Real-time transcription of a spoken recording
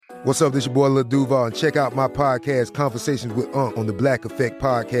What's up, this your boy Lil Duval, and check out my podcast, Conversations with Unc, on the Black Effect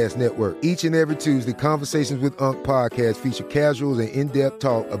Podcast Network. Each and every Tuesday, Conversations with Unc podcast feature casuals and in-depth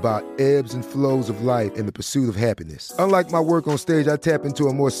talk about ebbs and flows of life and the pursuit of happiness. Unlike my work on stage, I tap into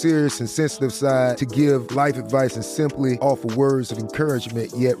a more serious and sensitive side to give life advice and simply offer words of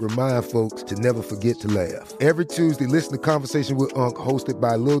encouragement, yet remind folks to never forget to laugh. Every Tuesday, listen to Conversations with Unc, hosted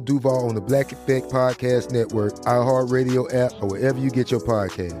by Lil Duval on the Black Effect Podcast Network, iHeartRadio app, or wherever you get your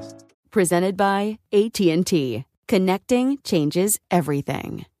podcasts. Presented by AT&T. Connecting changes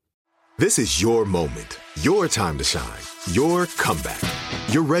everything. This is your moment, your time to shine, your comeback.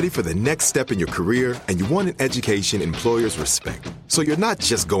 You're ready for the next step in your career, and you want an education employers respect. So you're not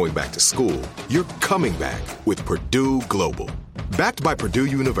just going back to school, you're coming back with Purdue Global. Backed by Purdue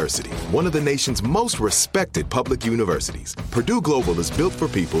University, one of the nation's most respected public universities, Purdue Global is built for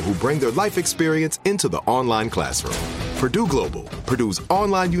people who bring their life experience into the online classroom. Purdue Global, Purdue's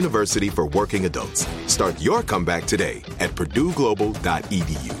online university for working adults. Start your comeback today at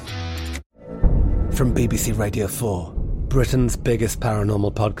purdueglobal.edu. From BBC Radio 4, Britain's biggest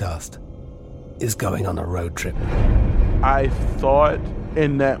paranormal podcast is going on a road trip. I thought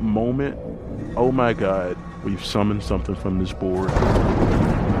in that moment, oh my God, we've summoned something from this board.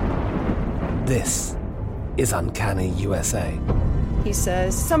 This is Uncanny USA. He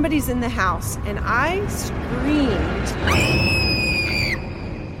says, somebody's in the house, and I screamed.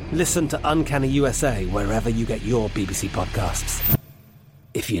 Listen to Uncanny USA wherever you get your BBC podcasts,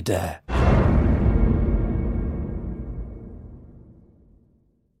 if you dare.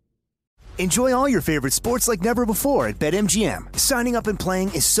 Enjoy all your favorite sports like never before at BetMGM. Signing up and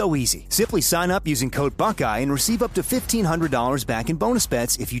playing is so easy. Simply sign up using code Buckeye and receive up to $1,500 back in bonus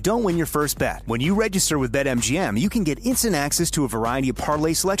bets if you don't win your first bet. When you register with BetMGM, you can get instant access to a variety of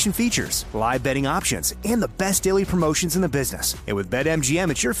parlay selection features, live betting options, and the best daily promotions in the business. And with BetMGM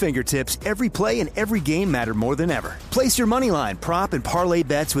at your fingertips, every play and every game matter more than ever. Place your moneyline, prop, and parlay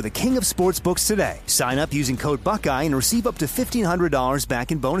bets with the king of sportsbooks today. Sign up using code Buckeye and receive up to $1,500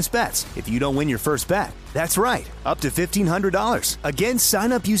 back in bonus bets if you don't win your first bet. That's right, up to $1,500. Again,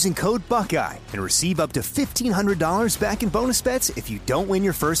 sign up using code Buckeye and receive up to $1,500 back in bonus bets if you don't win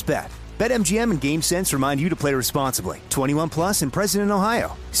your first bet. BetMGM and GameSense remind you to play responsibly. 21 plus and present in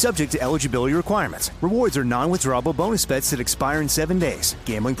Ohio. Subject to eligibility requirements. Rewards are non-withdrawable bonus bets that expire in 7 days.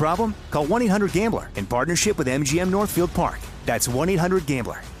 Gambling problem? Call 1-800-GAMBLER in partnership with MGM Northfield Park. That's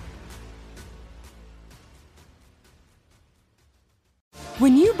 1-800-GAMBLER.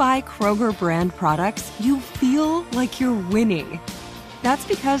 When you buy Kroger brand products, you feel like you're winning. That's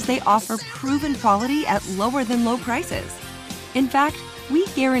because they offer proven quality at lower than low prices. In fact, we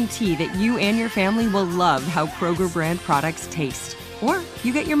guarantee that you and your family will love how Kroger brand products taste, or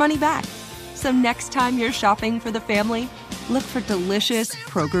you get your money back. So next time you're shopping for the family, look for delicious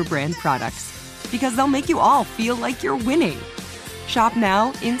Kroger brand products, because they'll make you all feel like you're winning. Shop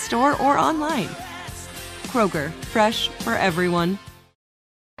now, in-store, or online. Kroger, fresh for everyone.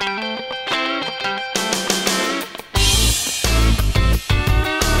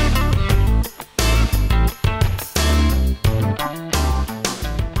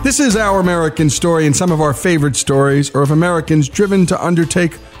 This is Our American Story, and some of our favorite stories are of Americans driven to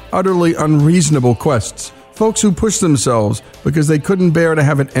undertake utterly unreasonable quests. Folks who push themselves because they couldn't bear to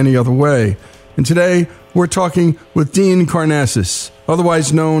have it any other way. And today, we're talking with Dean Karnazes,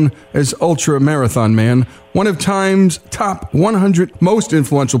 otherwise known as Ultra Marathon Man, one of Time's top 100 most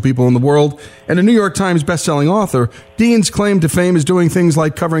influential people in the world, and a New York Times bestselling author. Dean's claim to fame is doing things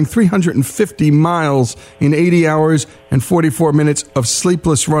like covering 350 miles in 80 hours and 44 minutes of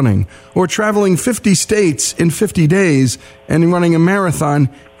sleepless running, or traveling 50 states in 50 days and running a marathon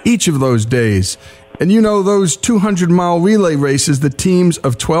each of those days. And you know those 200-mile relay races that teams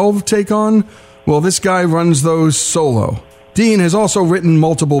of 12 take on? Well, this guy runs those solo. Dean has also written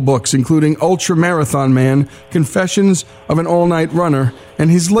multiple books, including Ultra Marathon Man, Confessions of an All-Night Runner, and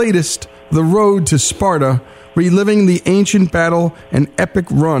his latest, The Road to Sparta, reliving the ancient battle and epic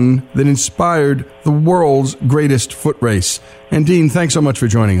run that inspired the world's greatest foot race. And Dean, thanks so much for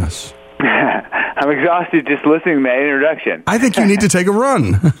joining us. I'm exhausted just listening to that introduction. I think you need to take a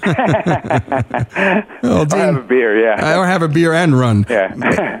run. Well, Dean, I'll have a beer, yeah. Or have a beer and run.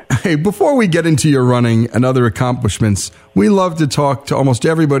 Yeah. Hey, before we get into your running and other accomplishments, we love to talk to almost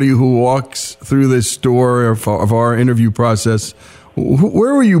everybody who walks through this door of our interview process.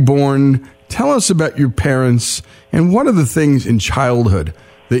 Where were you born? Tell us about your parents, and what are the things in childhood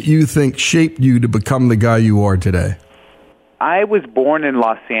that you think shaped you to become the guy you are today? I was born in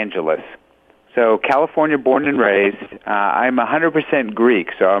Los Angeles. So California, born and raised. I'm 100% Greek,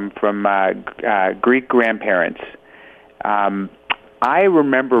 so I'm from Greek grandparents. I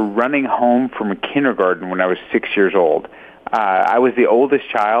remember running home from kindergarten when I was 6 years old. I was the oldest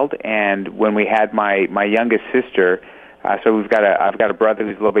child, and when we had my youngest sister, so I've got a brother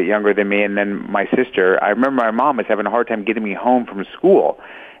who's a little bit younger than me, and then my sister. I remember my mom was having a hard time getting me home from school,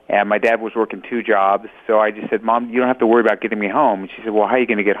 and my dad was working 2 jobs. So I just said, "Mom, you don't have to worry about getting me home." And she said, "Well, how are you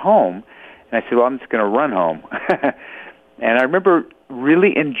going to get home?" And I said, "Well, I'm just going to run home." And I remember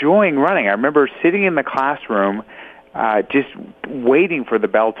really enjoying running. I remember sitting in the classroom, just waiting for the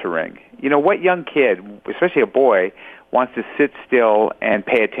bell to ring. You know, what young kid, especially a boy, wants to sit still and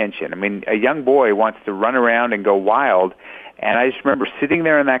pay attention? I mean, a young boy wants to run around and go wild. And I just remember sitting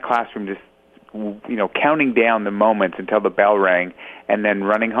there in that classroom, just, counting down the moments until the bell rang, and then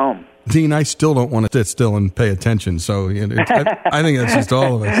running home. Dean, I still don't want to sit still and pay attention. So I think that's just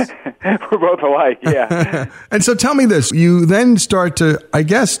all of us. We're both alike, yeah. And so tell me this. You then start to, I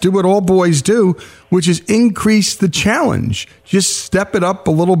guess, do what all boys do, which is increase the challenge. Just step it up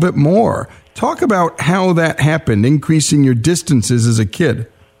a little bit more. Talk about how that happened, increasing your distances as a kid.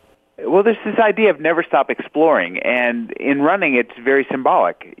 Well, there's this idea of never stop exploring, and in running, it's very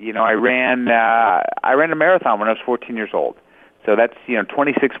symbolic. I ran a marathon when I was 14 years old. So that's,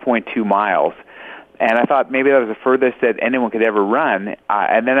 26.2 miles. And I thought maybe that was the furthest that anyone could ever run.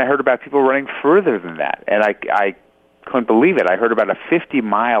 And then I heard about people running further than that. And I couldn't believe it. I heard about a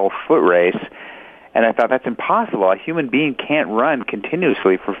 50-mile foot race, and I thought that's impossible. A human being can't run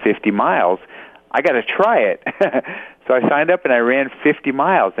continuously for 50 miles. I got to try it. So I signed up and I ran 50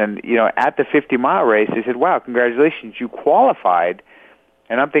 miles. And, at the 50-mile race, they said, "Wow, congratulations, you qualified."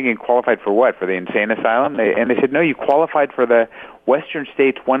 And I'm thinking, qualified for what? For the insane asylum? And they said, "No, you qualified for the Western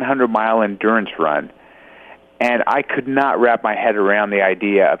States 100-mile endurance run." And I could not wrap my head around the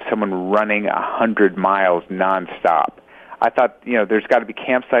idea of someone running 100 miles nonstop. I thought, there's got to be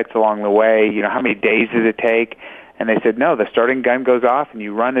campsites along the way. How many days does it take? And they said, no, the starting gun goes off and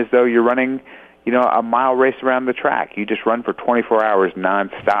you run as though you're running, a mile race around the track. You just run for 24 hours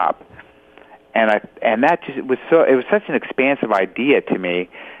nonstop. And that just was it was such an expansive idea to me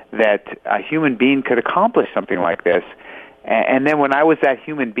that a human being could accomplish something like this. And then when I was that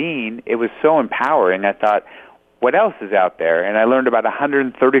human being, it was so empowering. I thought, what else is out there? And I learned about a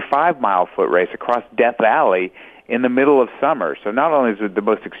 135-mile foot race across Death Valley in the middle of summer. So not only was it the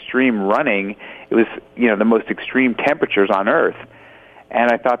most extreme running, it was, the most extreme temperatures on Earth.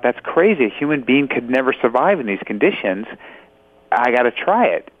 And I thought, that's crazy. A human being could never survive in these conditions. I got to try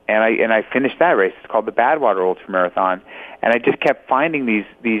it. And I finished that race. It's called the Badwater Ultramarathon. And I just kept finding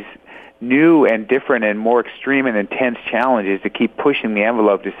these new and different and more extreme and intense challenges to keep pushing the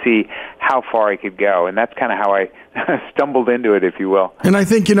envelope to see how far I could go. And that's kind of how I stumbled into it, if you will. And I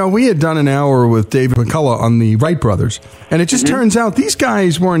think, we had done an hour with David McCullough on the Wright brothers. And it just turns out these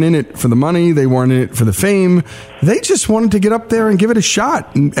guys weren't in it for the money. They weren't in it for the fame. They just wanted to get up there and give it a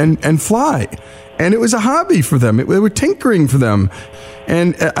shot and fly. And it was a hobby for them. They were tinkering for them.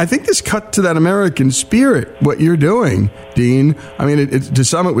 And I think this cut to that American spirit, what you're doing, Dean. I mean, to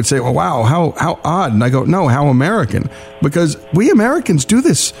some it would say, well, wow, how odd. And I go, no, how American. Because we Americans do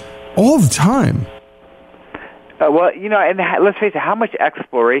this all the time. Well, and let's face it, how much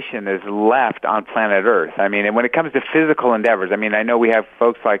exploration is left on planet Earth? I mean, and when it comes to physical endeavors, I mean, I know we have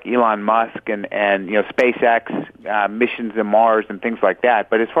folks like Elon Musk and SpaceX, missions to Mars and things like that.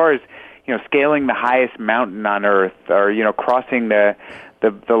 But as far as scaling the highest mountain on Earth, or crossing the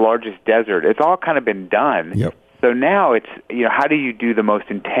largest desert, it's all kind of been done. Yep. So now it's how do you do the most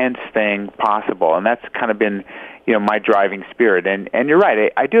intense thing possible, and that's kind of been my driving spirit. And you're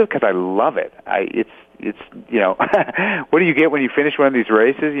right, I do it because I love it. It's what do you get when you finish one of these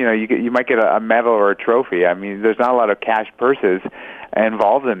races? You might get a medal or a trophy. I mean, there's not a lot of cash purses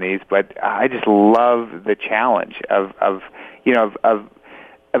involved in these, but I just love the challenge of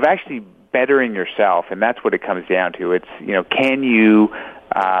actually bettering yourself, and that's what it comes down to. It's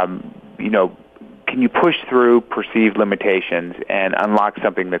can you push through perceived limitations and unlock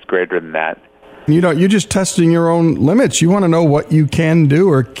something that's greater than that? You're just testing your own limits. You want to know what you can do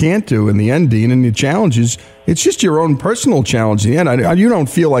or can't do in the end, Dean, and the challenges. It's just your own personal challenge in the end. You don't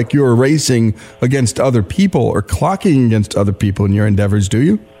feel like you're racing against other people or clocking against other people in your endeavors, do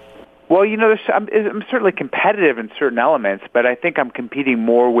you? Well, I'm certainly competitive in certain elements, but I think I'm competing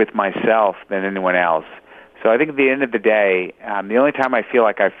more with myself than anyone else. So I think at the end of the day, the only time I feel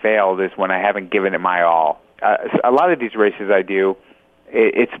like I failed is when I haven't given it my all. A lot of these races I do,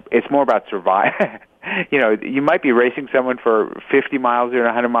 it's more about survival. You might be racing someone for 50 miles or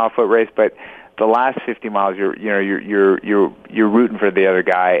a 100-mile foot race, but the last 50 miles, you're rooting for the other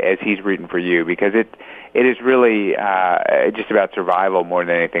guy as he's rooting for you, because it is really just about survival more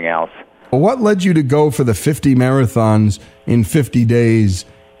than anything else. What led you to go for the 50 marathons in 50 days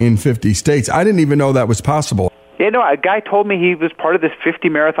in 50 states? I didn't even know that was possible. Yeah, no, a guy told me he was part of this 50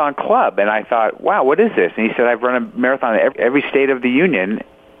 marathon club, and I thought, wow, what is this? And he said, I've run a marathon in every state of the union.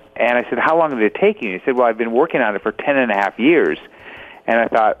 And I said, how long did it take you? And he said, well, I've been working on it for 10 and a half years. And I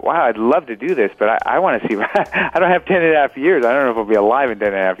thought, wow, I'd love to do this, but I want to see. I don't have 10 and a half years. I don't know if I'll be alive in 10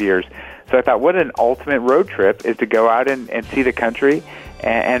 and a half years. So I thought, what an ultimate road trip is to go out and see the country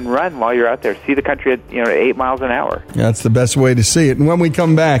and run while you're out there. See the country at 8 miles an hour. That's the best way to see it. And when we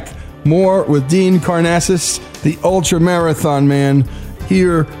come back, more with Dean Karnazes, the ultra marathon man,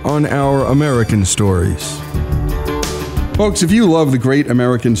 here on Our American Stories. Folks, if you love the great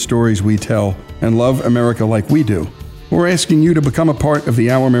American stories we tell and love America like we do, we're asking you to become a part of the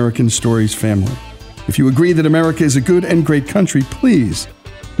Our American Stories family. If you agree that America is a good and great country, please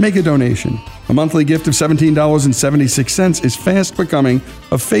make a donation. A monthly gift of $17.76 is fast becoming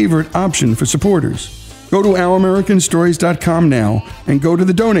a favorite option for supporters. Go to OurAmericanStories.com now and go to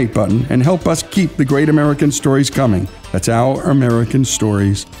the donate button and help us keep the great American stories coming. That's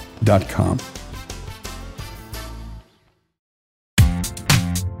OurAmericanStories.com.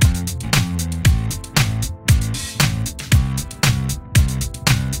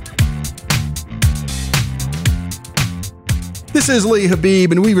 This is Lee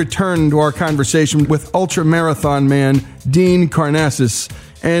Habib, and we return to our conversation with ultra marathon man Dean Karnazes.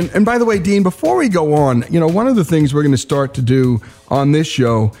 And by the way, Dean, before we go on, one of the things we're going to start to do on this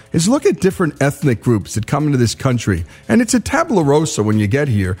show is look at different ethnic groups that come into this country. And it's a tabula rasa when you get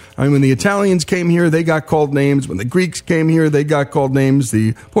here. I mean, when the Italians came here, they got called names. When the Greeks came here, they got called names.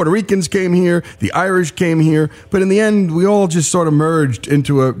 The Puerto Ricans came here. The Irish came here. But in the end, we all just sort of merged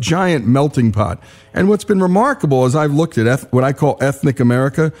into a giant melting pot. And what's been remarkable as I've looked at what I call ethnic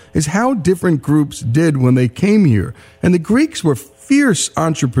America is how different groups did when they came here. And the Greeks were fierce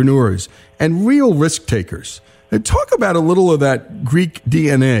entrepreneurs and real risk takers. And talk about a little of that Greek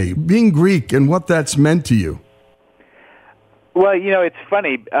DNA, being Greek and what that's meant to you. Well, it's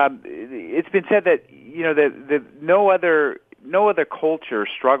funny. It's been said that that no other culture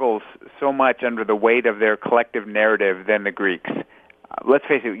struggles so much under the weight of their collective narrative than the Greeks. Let's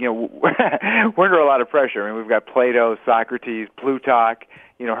face it, we're under a lot of pressure. I mean, we've got Plato, Socrates, Plutarch,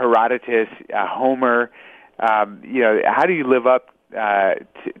 Herodotus, Homer. How do you live up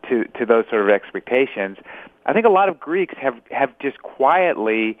to those sort of expectations? I think a lot of Greeks have just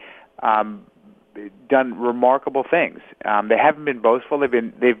quietly done remarkable things. They haven't been boastful.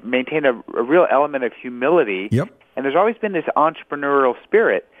 They've maintained a real element of humility. Yep. And there's always been this entrepreneurial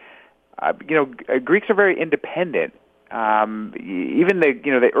spirit. Greeks are very independent. Even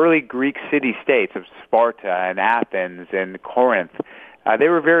the early Greek city-states of Sparta and Athens and Corinth, they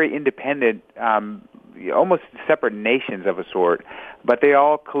were very independent, almost separate nations of a sort, but they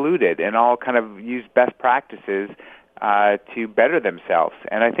all colluded and all kind of used best practices to better themselves.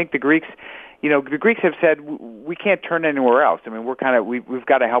 And I think the Greeks have said we can't turn anywhere else. I mean, we've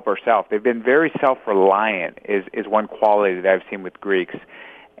got to help ourselves. They've been very self-reliant is one quality that I've seen with Greeks.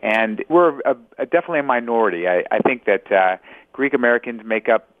 And we're definitely a minority. I think that Greek Americans make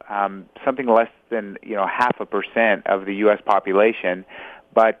up something less than 0.5% of the U.S. population,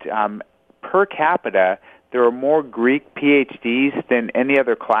 but per capita, there are more Greek PhDs than any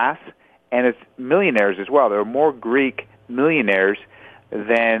other class, and it's millionaires as well. There are more Greek millionaires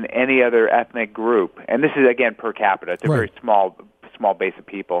than any other ethnic group, and this is again per capita. It's a very small base of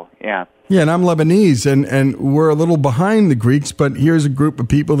people. Yeah. Yeah, and I'm Lebanese, and we're a little behind the Greeks, but here's a group of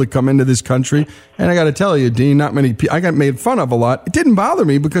people that come into this country, and I got to tell you, Dean, not many people, I got made fun of a lot. It didn't bother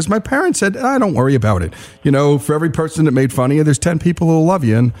me because my parents said, don't worry about it. For every person that made fun of you, there's 10 people who will love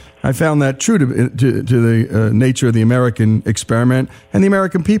you, and I found that true to the nature of the American experiment and the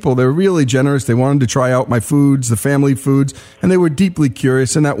American people. They were really generous. They wanted to try out my foods, the family foods, and they were deeply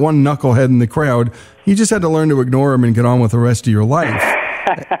curious, and that one knucklehead in the crowd, you just had to learn to ignore him and get on with the rest of your life.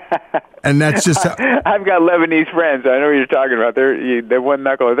 And that's just how... I've got Lebanese friends. I know what you're talking about. They're one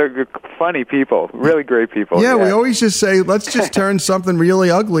knuckle. They're funny people, really great people. Yeah, we always just say, let's just turn something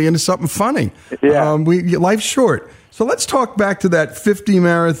really ugly into something funny. Yeah. Life's short. So let's talk back to that 50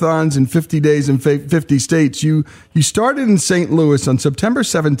 marathons in 50 days in 50 states. You started in St. Louis on September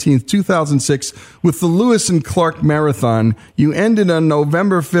 17th, 2006 with the Lewis and Clark Marathon. You ended on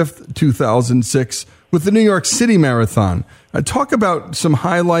November 5th, 2006 with the New York City Marathon. Talk about some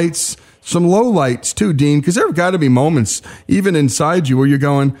highlights, some lowlights too, Dean, because there have got to be moments, even inside you, where you're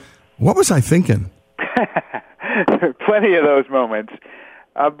going, what was I thinking? Plenty of those moments.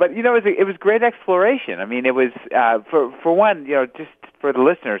 But, it was great exploration. I mean, it was, for one, just for the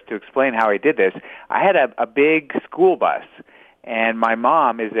listeners to explain how I did this, I had a big school bus, and my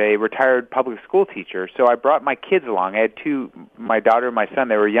mom is a retired public school teacher, so I brought my kids along. I had two, my daughter and my son.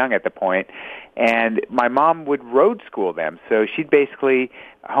 They were young at the point, and my mom would road school them. So she'd basically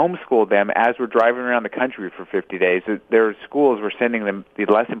homeschool them as we're driving around the country for 50 days. Their schools were sending them the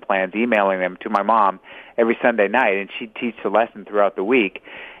lesson plans, emailing them to my mom every Sunday night, and she'd teach the lesson throughout the week.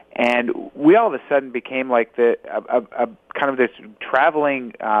 And we all of a sudden became like a kind of this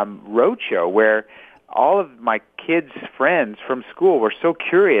traveling road show where all of my kids' friends from school were so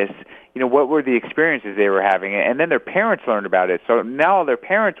curious, what were the experiences they were having. And then their parents learned about it. So now all their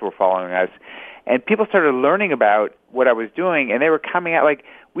parents were following us. And people started learning about what I was doing, and they were coming out. Like,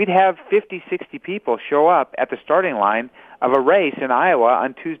 we'd have 50, 60 people show up at the starting line of a race in Iowa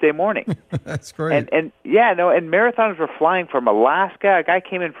on Tuesday morning. That's great. And marathons were flying from Alaska. A guy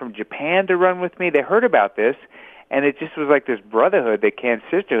came in from Japan to run with me. They heard about this, and it just was like this brotherhood,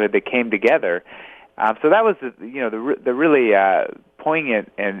 sisterhood that came together. So that was the really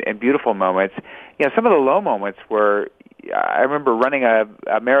poignant and beautiful moments. Some of the low moments were, I remember running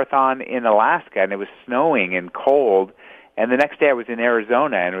a marathon in Alaska, and it was snowing and cold. And the next day I was in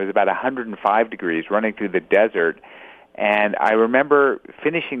Arizona, and it was about 105 degrees, running through the desert. And I remember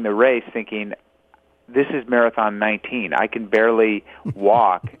finishing the race thinking, this is marathon 19. I can barely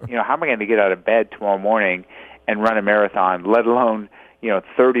walk. How am I going to get out of bed tomorrow morning and run a marathon, let alone,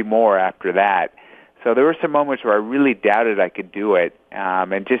 30 more after that? So there were some moments where I really doubted I could do it,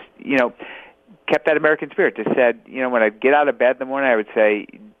 and just, kept that American spirit. Just said, when I'd get out of bed in the morning, I would say,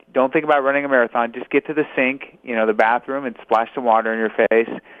 don't think about running a marathon. Just get to the sink, the bathroom, and splash some water in your face.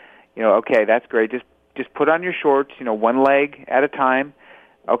 Okay, that's great. Just put on your shorts, one leg at a time.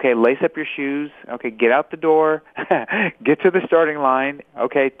 Okay, lace up your shoes. Okay, get out the door. Get to the starting line.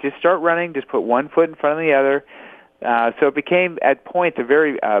 Okay, just start running. Just put one foot in front of the other. So it became, at points, a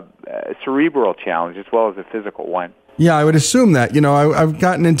very cerebral challenge as well as a physical one. Yeah, I would assume that. I've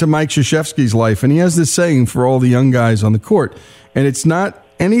gotten into Mike Krzyzewski's life, and he has this saying for all the young guys on the court, and it's not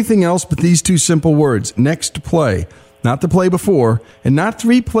anything else but these two simple words: next play. Not the play before, and not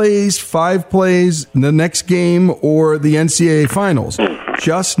 3 plays, 5 plays, the next game, or the NCAA finals.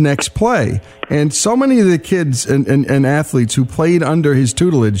 Just next play. And so many of the kids and athletes who played under his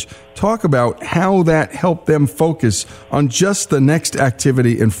tutelage talk about how that helped them focus on just the next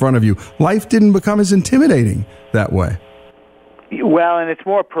activity in front of you. Life didn't become as intimidating that way. Well, and it's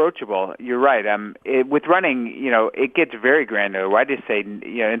more approachable. You're right. With running, it gets very granular. I just say,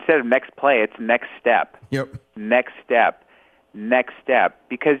 instead of next play, it's next step. Yep. Next step. Next step.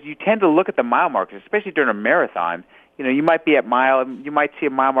 Because you tend to look at the mile markers, especially during a marathon. You might be at you might see a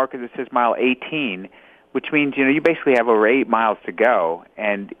mile marker that says mile 18, which means, you basically have over 8 miles to go.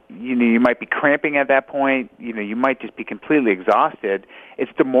 And, you might be cramping at that point. You might just be completely exhausted.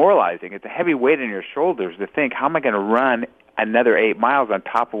 It's demoralizing. It's a heavy weight on your shoulders to think, how am I going to run another 8 miles on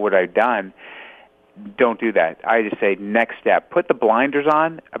top of what I've done? Don't do that. I just say next step. Put the blinders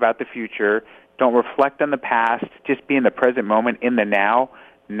on about the future. Don't reflect on the past. Just be in the present moment, in the now.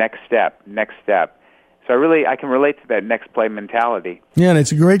 Next step, next step. So I can relate to that next play mentality. Yeah, and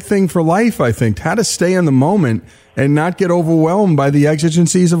it's a great thing for life, I think, how to stay in the moment and not get overwhelmed by the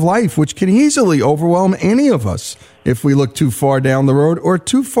exigencies of life, which can easily overwhelm any of us if we look too far down the road or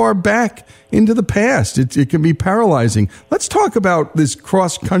too far back into the past. It can be paralyzing. Let's talk about this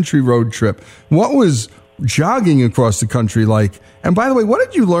cross-country road trip. What was jogging across the country like? And by the way, what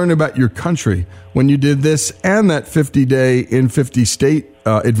did you learn about your country when you did this and that 50-day in 50-state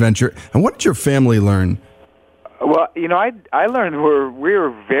adventure? And what did your family learn? Well, I learned we're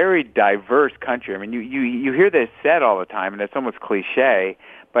a very diverse country. I mean, you hear this said all the time, and it's almost cliche,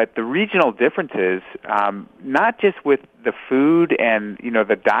 but the regional differences, not just with the food and,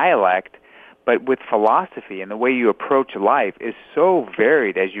 the dialect, but with philosophy and the way you approach life is so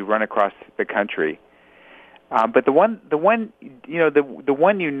varied as you run across the country. But the one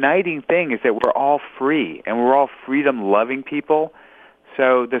uniting thing is that we're all free, and we're all freedom-loving people.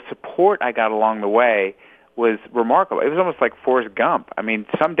 So the support I got along the way was remarkable. It was almost like Forrest Gump. I mean,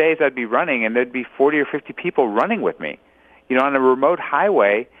 some days I'd be running, and there'd be 40 or 50 people running with me, on a remote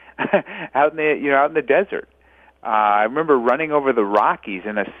highway out in the desert. I remember running over the Rockies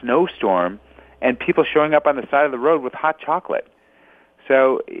in a snowstorm, and people showing up on the side of the road with hot chocolate.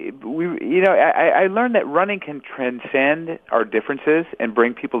 So I learned that running can transcend our differences and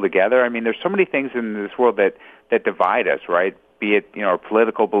bring people together. I mean, there's so many things in this world that divide us, right? Be it, our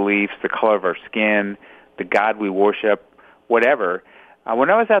political beliefs, the color of our skin, the God we worship, whatever. When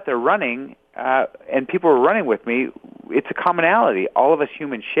I was out there running, and people were running with me, it's a commonality all of us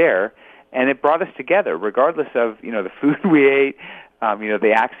humans share, and it brought us together, regardless of, the food we ate,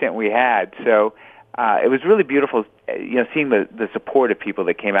 the accent we had. So it was really beautiful seeing the support of people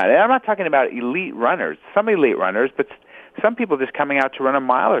that came out. And I'm not talking about elite runners, some elite runners, but some people just coming out to run a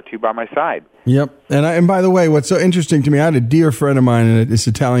mile or two by my side. Yep. And by the way, what's so interesting to me, I had a dear friend of mine, this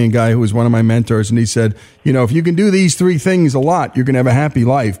Italian guy who was one of my mentors, and he said, if you can do these three things a lot, you're going to have a happy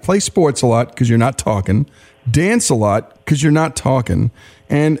life. Play sports a lot because you're not talking. Dance a lot because you're not talking.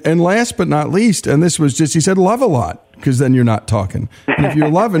 And last but not least, and this was just, he said, love a lot because then you're not talking. And if you're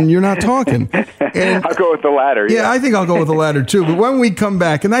loving, you're not talking. And I'll go with the latter. Yeah, I think I'll go with the latter too. But when we come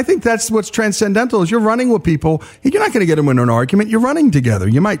back, and I think that's what's transcendental, is you're running with people. You're not going to get them in an argument. You're running together.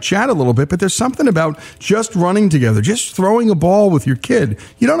 You might chat a little bit, but there's something about just running together, just throwing a ball with your kid.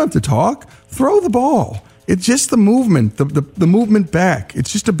 You don't have to talk. Throw the ball. It's just the movement, the movement back.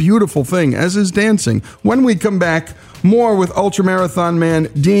 It's just a beautiful thing, as is dancing. When we come back, more with ultramarathon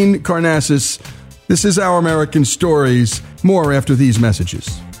man Dean Karnazes. This is Our American Stories. More after these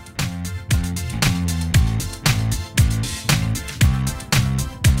messages.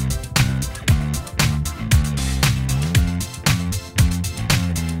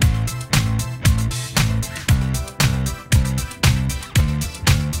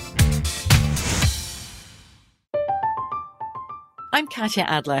 I'm Katya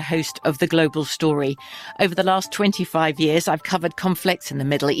Adler, host of The Global Story. Over the last 25 years, I've covered conflicts in the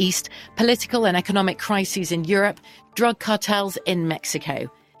Middle East, political and economic crises in Europe, drug cartels in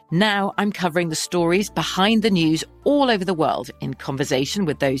Mexico. Now I'm covering the stories behind the news all over the world in conversation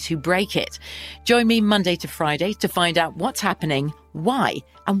with those who break it. Join me Monday to Friday to find out what's happening, why,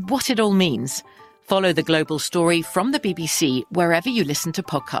 and what it all means. Follow The Global Story from the BBC wherever you listen to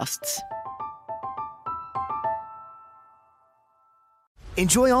podcasts.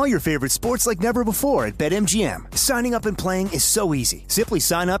 Enjoy all your favorite sports like never before at BetMGM. Signing up and playing is so easy. Simply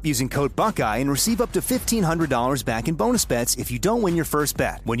sign up using code Buckeye and receive up to $1,500 back in bonus bets if you don't win your first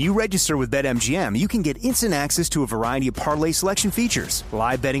bet. When you register with BetMGM, you can get instant access to a variety of parlay selection features,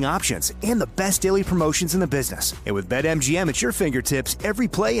 live betting options, and the best daily promotions in the business. And with BetMGM at your fingertips, every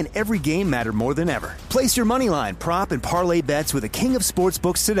play and every game matter more than ever. Place your moneyline, prop, and parlay bets with the king of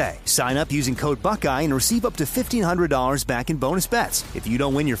sportsbooks today. Sign up using code Buckeye and receive up to $1,500 back in bonus bets if you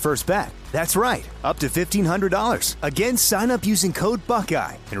don't win your first bet. That's right, up to $1,500. Again, sign up using code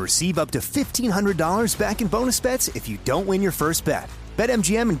Buckeye and receive up to $1,500 back in bonus bets if you don't win your first bet.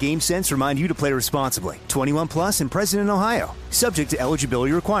 BetMGM and GameSense remind you to play responsibly. 21 plus and present in Ohio. Subject to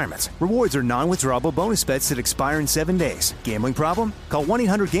eligibility requirements. Rewards are non-withdrawable bonus bets that expire in 7 days. Gambling problem? Call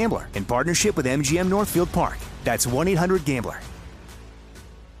 1-800-GAMBLER in partnership with MGM Northfield Park. That's 1-800-GAMBLER.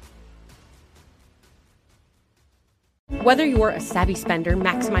 Whether you're a savvy spender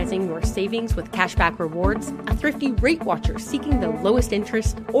maximizing your savings with cashback rewards, a thrifty rate watcher seeking the lowest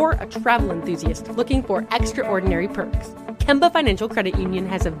interest, or a travel enthusiast looking for extraordinary perks, Kemba Financial Credit Union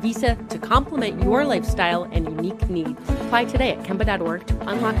has a visa to complement your lifestyle and unique needs. Apply today at Kemba.org to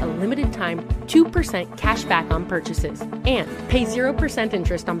unlock a limited time 2% cash back on purchases and pay 0%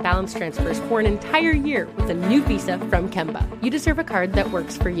 interest on balance transfers for an entire year with a new visa from Kemba. You deserve a card that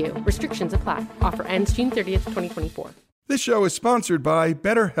works for you. Restrictions apply. Offer ends June 30th, 2024. This show is sponsored by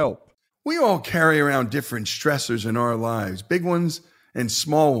BetterHelp. We all carry around different stressors in our lives, big ones and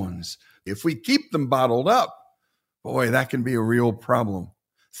small ones. If we keep them bottled up, boy, that can be a real problem.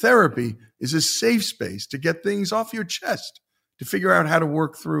 Therapy is a safe space to get things off your chest, to figure out how to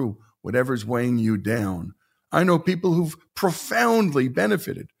work through whatever's weighing you down. I know people who've profoundly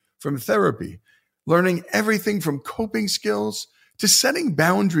benefited from therapy, learning everything from coping skills to setting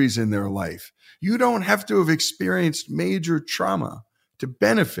boundaries in their life. You don't have to have experienced major trauma to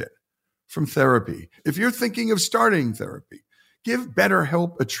benefit from therapy. If you're thinking of starting therapy, give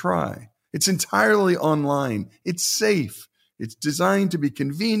BetterHelp a try. It's entirely online. It's safe. It's designed to be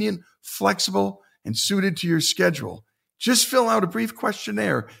convenient, flexible, and suited to your schedule. Just fill out a brief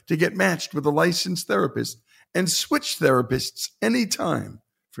questionnaire to get matched with a licensed therapist and switch therapists anytime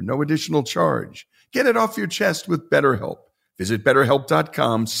for no additional charge. Get it off your chest with BetterHelp. Visit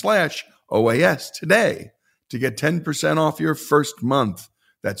BetterHelp.com/OAS today to get 10% off your first month.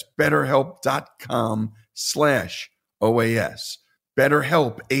 That's BetterHelp.com/OAS.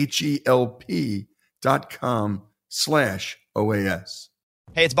 BetterHelp, HELP.com/OAS.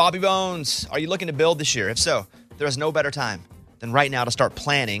 Hey, it's Bobby Bones. Are you looking to build this year? If so, there is no better time than right now to start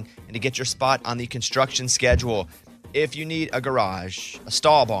planning and to get your spot on the construction schedule. If you need a garage, a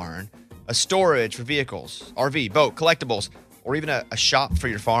stall barn, a storage for vehicles, RV, boat, collectibles, or even a shop for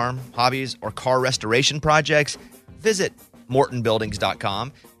your farm, hobbies, or car restoration projects, visit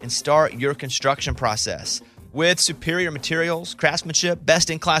MortonBuildings.com and start your construction process. With superior materials, craftsmanship,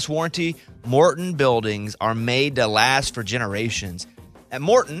 best-in-class warranty, Morton Buildings are made to last for generations. At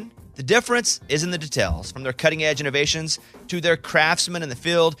Morton, The difference is in the details. From their cutting-edge innovations to their craftsmen in the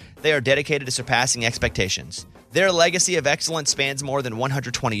field, they are dedicated to surpassing expectations. Their legacy of excellence spans more than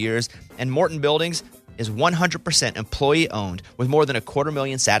 120 years, and Morton Buildings is 100% employee-owned with more than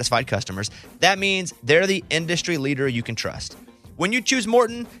 250,000 satisfied customers. That means they're the industry leader you can trust. When you choose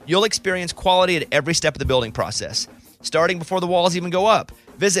Morton, you'll experience quality at every step of the building process, starting before the walls even go up.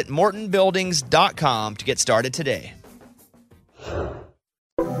 Visit mortonbuildings.com to get started today.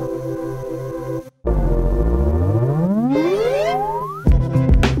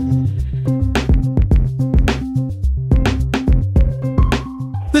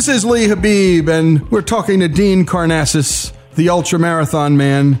 This is Lee Habib, and we're talking to Dean Karnazes, the ultramarathon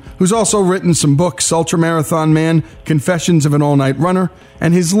man, who's also written some books, Ultramarathon Man, Confessions of an All-Night Runner,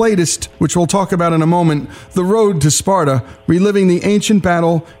 and his latest, which we'll talk about in a moment, The Road to Sparta, reliving the ancient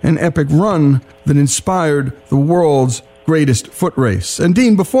battle and epic run that inspired the world's greatest foot race. And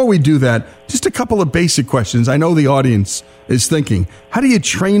Dean, before we do that, just a couple of basic questions. I know the audience is thinking, how do you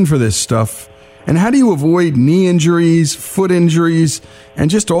train for this stuff? And how do you avoid knee injuries, foot injuries,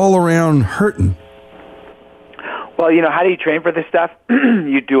 and just all around hurting? Well, how do you train for this stuff?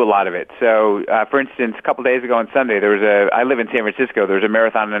 You do a lot of it. So, for instance, a couple days ago on Sunday, I live in San Francisco. There was a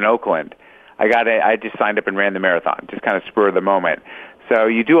marathon in Oakland. I just signed up and ran the marathon, just kind of spur of the moment. So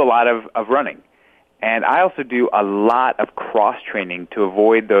you do a lot of running. And I also do a lot of cross-training to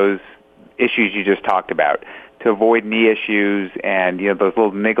avoid those issues you just talked about, to avoid knee issues and those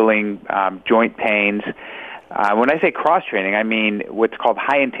little niggling joint pains. When I say cross-training, I mean what's called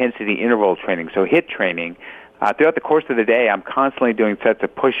high-intensity interval training, so HIIT training. Throughout the course of the day, I'm constantly doing sets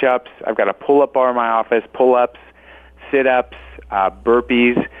of push-ups. I've got a pull-up bar in my office, pull-ups, sit-ups,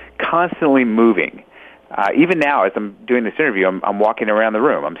 burpees, constantly moving. Even now, as I'm doing this interview, I'm walking around the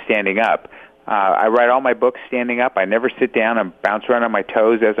room. I'm standing up. I write all my books standing up. I never sit down. I bounce around on my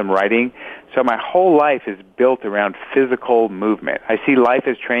toes as I'm writing. So my whole life is built around physical movement. I see life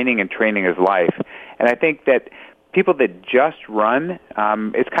as training and training as life. And I think that people that just run,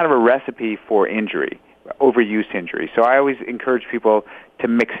 it's kind of a recipe for injury, overuse injury. So I always encourage people to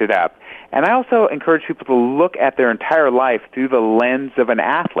mix it up. And I also encourage people to look at their entire life through the lens of an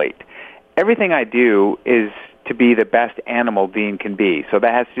athlete. Everything I do is to be the best animal Dean can be. So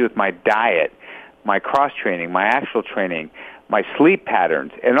that has to do with my diet, my cross-training, my actual training, my sleep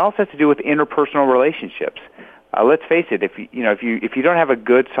patterns, and it also has to do with interpersonal relationships. Let's face it, if you don't have a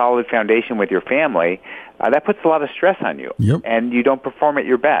good, solid foundation with your family, that puts a lot of stress on you, and you don't perform at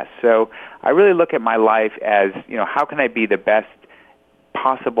your best. So I really look at my life as, how can I be the best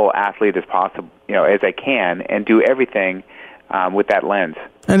possible athlete as possible, as I can, and do everything with that lens.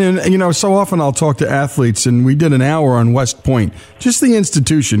 And then, so often I'll talk to athletes, and we did an hour on West Point, just the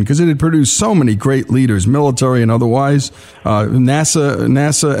institution, because it had produced so many great leaders, military and otherwise.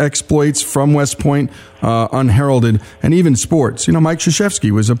 NASA exploits from West Point, unheralded, and even sports. Mike Krzyzewski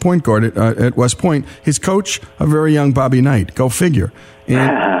was a point guard at West Point. His coach, a very young Bobby Knight. Go figure.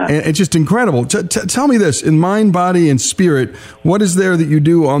 And it's just incredible. Tell me this, in mind, body, and spirit, what is there that you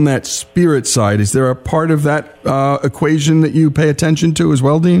do on that spirit side? Is there a part of that equation that you pay attention to as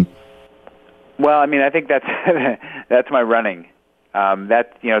well, Dean? Well, I think that's that's my running.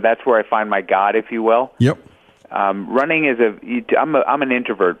 That's where I find my God, if you will. Yep. Running is I'm an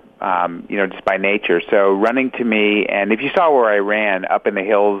introvert, just by nature. So running to me, and if you saw where I ran up in the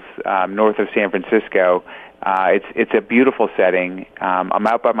hills north of San Francisco, it's a beautiful setting. I'm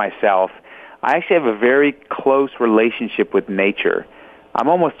out by myself. I actually have a very close relationship with nature. I'm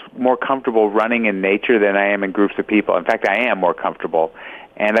almost more comfortable running in nature than I am in groups of people. In fact, I am more comfortable.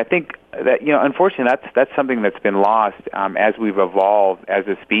 And I think that, unfortunately, that's something that's been lost as we've evolved as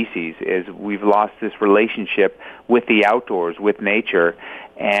a species, is we've lost this relationship with the outdoors, with nature.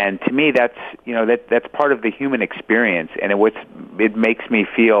 And to me, that's part of the human experience, and it makes me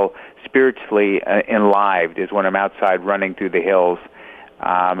feel spiritually enlivened is when I'm outside running through the hills.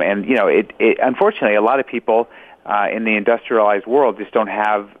 Unfortunately, a lot of people in the industrialized world just don't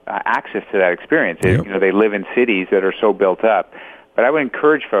have access to that experience. They live in cities that are so built up. But I would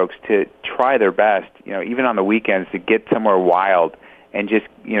encourage folks to try their best, even on the weekends, to get somewhere wild and just,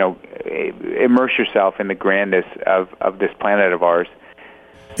 immerse yourself in the grandness of this planet of ours.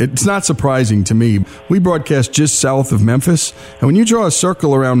 It's not surprising to me. We broadcast just south of Memphis, and when you draw a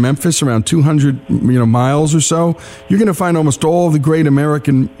circle around Memphis, around 200 miles or so, you're going to find almost all the great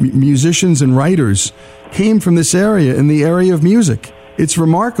American musicians and writers came from this area, in the area of music. It's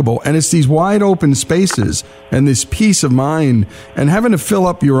remarkable, and it's these wide open spaces and this peace of mind and having to fill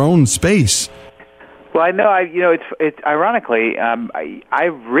up your own space. Well, I know. It's ironically,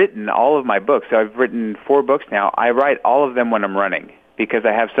 I've written all of my books. So I've written 4 books now. I write all of them when I'm running. because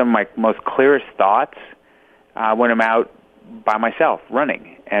I have some of my most clearest thoughts when I'm out by myself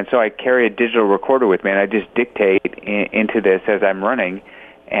running. And so I carry a digital recorder with me, and I just dictate into this as I'm running,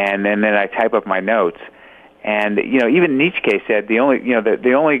 and then I type up my notes. And even Nietzsche said the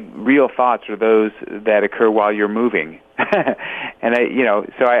only real thoughts are those that occur while you're moving. And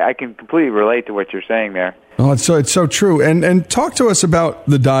I can completely relate to what you're saying there. Oh, it's so true. And talk to us about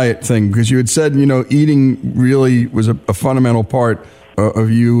the diet thing, because you had said eating really was a fundamental part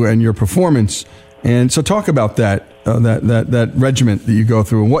of you and your performance. And so talk about that regiment that you go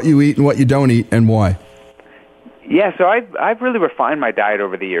through, and what you eat and what you don't eat, and why. Yeah, so I've really refined my diet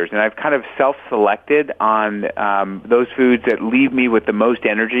over the years, and I've kind of self-selected on those foods that leave me with the most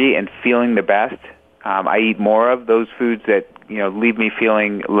energy and feeling the best. I eat more of those foods that leave me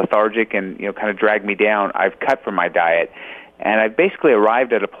feeling lethargic and kind of drag me down. I've cut from my diet, and I've basically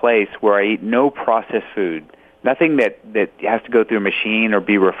arrived at a place where I eat no processed food, nothing that has to go through a machine or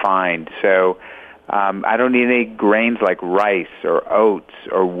be refined. So I don't eat any grains like rice or oats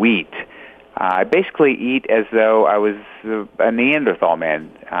or wheat. I basically eat as though I was a Neanderthal man.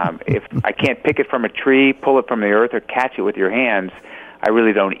 If I can't pick it from a tree, pull it from the earth, or catch it with your hands, I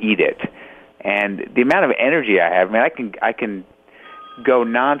really don't eat it. And the amount of energy I have, I can go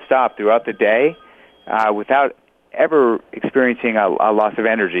nonstop throughout the day without ever experiencing a loss of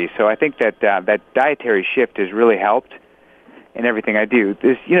energy. So I think that that dietary shift has really helped in everything I do.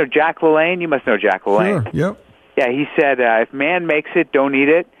 This, Jack LaLanne, you must know Jack LaLanne. Sure, yep. Yeah, he said, if man makes it, don't eat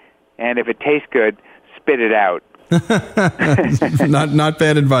it. And if it tastes good, spit it out. Not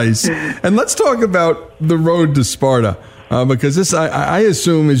bad advice. And let's talk about The Road to Sparta, because this, I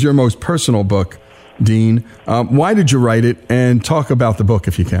assume, is your most personal book, Dean. Why did you write it? And talk about the book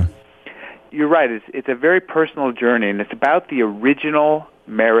if you can. You're right. It's a very personal journey, and it's about the original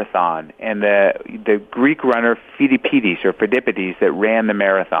marathon and the Greek runner Phidippides that ran the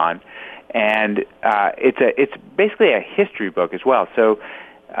marathon. And it's basically a history book as well. So,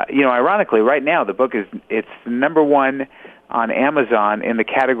 ironically, right now the book it's number one on Amazon in the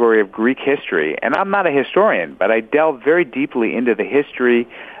category of Greek history. And I'm not a historian, but I delve very deeply into the history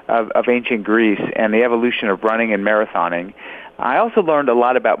of ancient Greece and the evolution of running and marathoning. I also learned a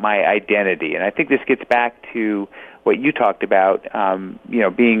lot about my identity, and I think this gets back to what you talked about,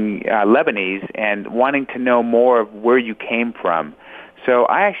 being Lebanese and wanting to know more of where you came from. So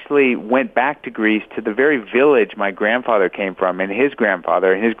I actually went back to Greece, to the very village my grandfather came from, and his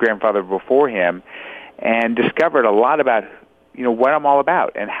grandfather before him, and discovered a lot about what I'm all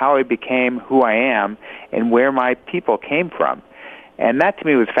about and how I became who I am and where my people came from. And that to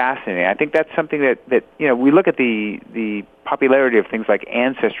me was fascinating. I think that's something that we look at the popularity of things like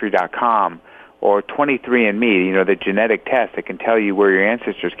Ancestry.com or 23andMe, the genetic test that can tell you where your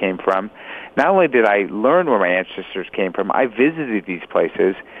ancestors came from. Not only did I learn where my ancestors came from, I visited these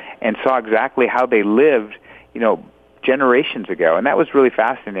places and saw exactly how they lived, generations ago. And that was really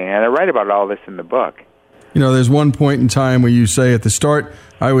fascinating. And I write about all this in the book. There's one point in time where you say, at the start,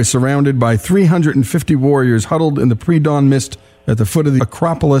 I was surrounded by 350 warriors huddled in the pre-dawn mist at the foot of the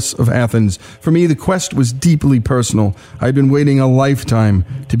Acropolis of Athens. For me, the quest was deeply personal. I'd been waiting a lifetime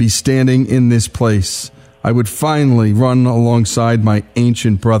to be standing in this place. I would finally run alongside my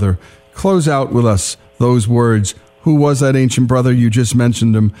ancient brother. Close out with us those words. Who was that ancient brother? You just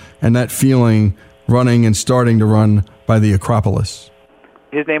mentioned him. And that feeling, running and starting to run by the Acropolis.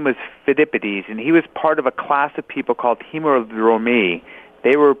 His name was Phidippides, and he was part of a class of people called Hemodromi.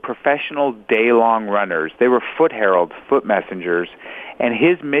 They were professional day-long runners. They were foot heralds, foot messengers. And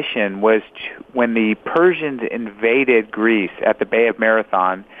his mission was when the Persians invaded Greece at the Bay of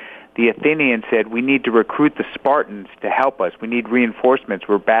Marathon, the Athenians said, we need to recruit the Spartans to help us. We need reinforcements.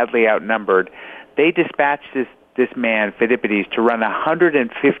 We're badly outnumbered. They dispatched this man, Phidippides, to run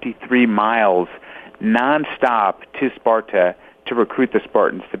 153 miles nonstop to Sparta to recruit the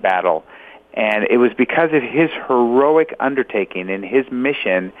Spartans to battle. And it was because of his heroic undertaking and his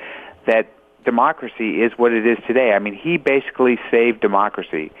mission that democracy is what it is today. I mean, he basically saved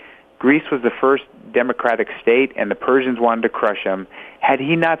democracy. Greece was the first democratic state, and the Persians wanted to crush him. Had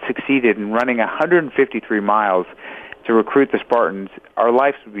he not succeeded in running 153 miles to recruit the Spartans, our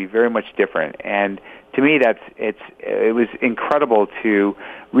lives would be very much different. And to me, it was incredible to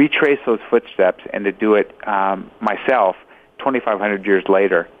retrace those footsteps and to do it myself 2,500 years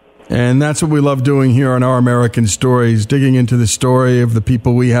later. And that's what we love doing here on Our American Stories, digging into the story of the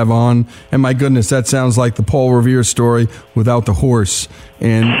people we have on. And my goodness, that sounds like the Paul Revere story without the horse.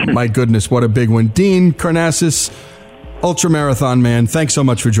 And my goodness, what a big one. Dean Karnazes, ultramarathon man, thanks so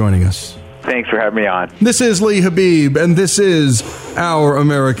much for joining us. Thanks for having me on. This is Lee Habib, and this is Our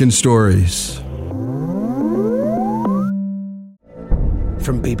American Stories.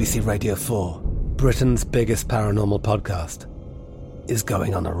 From BBC Radio 4, Britain's biggest paranormal podcast is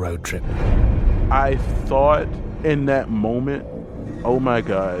going on a road trip. I thought in that moment, oh my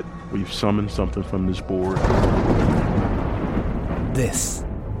God, we've summoned something from this board. This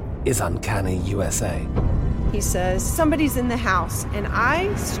is Uncanny USA. He says, somebody's in the house, and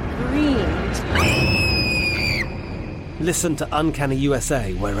I screamed. Listen to Uncanny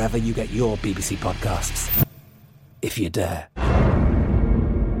USA wherever you get your BBC podcasts, if you dare.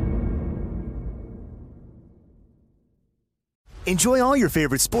 Enjoy all your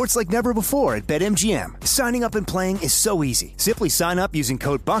favorite sports like never before at BetMGM. Signing up and playing is so easy. Simply sign up using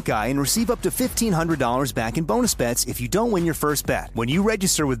code Buckeye and receive up to $1,500 back in bonus bets if you don't win your first bet. When you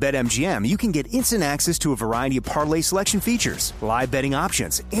register with BetMGM, you can get instant access to a variety of parlay selection features, live betting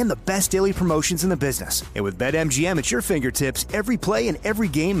options, and the best daily promotions in the business. And with BetMGM at your fingertips, every play and every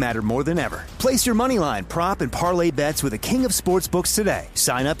game matter more than ever. Place your moneyline, prop, and parlay bets with the king of sportsbooks today.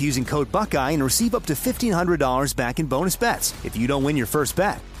 Sign up using code Buckeye and receive up to $1,500 back in bonus bets if you don't win your first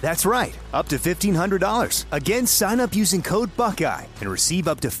bet. That's right, up to $1,500. Again, sign up using code Buckeye and receive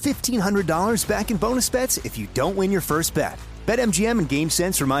up to $1,500 back in bonus bets if you don't win your first bet. BetMGM and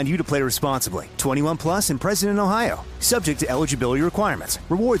GameSense remind you to play responsibly. 21 plus and present in Ohio. Subject to eligibility requirements.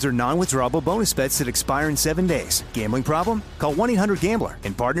 Rewards are non-withdrawable bonus bets that expire in 7 days. Gambling problem? Call 1-800-GAMBLER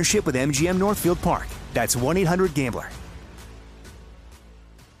in partnership with MGM Northfield Park. That's 1-800-GAMBLER.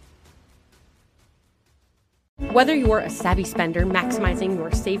 Whether you're a savvy spender maximizing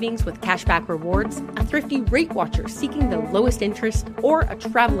your savings with cashback rewards, a thrifty rate watcher seeking the lowest interest, or a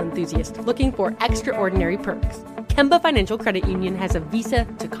travel enthusiast looking for extraordinary perks, Kemba Financial Credit Union has a visa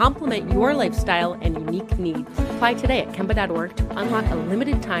to complement your lifestyle and unique needs. Apply today at Kemba.org to unlock a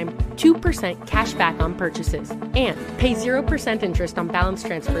limited-time 2% cash back on purchases and pay 0% interest on balance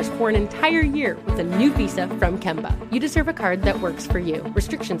transfers for an entire year with a new visa from Kemba. You deserve a card that works for you.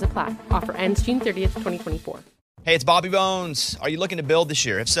 Restrictions apply. Offer ends June 30th, 2024. Hey, it's Bobby Bones. Are you looking to build this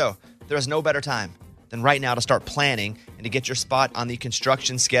year? If so, there is no better time than right now to start planning and to get your spot on the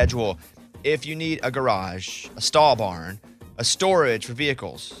construction schedule. If you need a garage, a stall barn, a storage for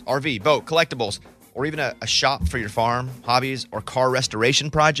vehicles, RV, boat, collectibles, or even a shop for your farm, hobbies, or car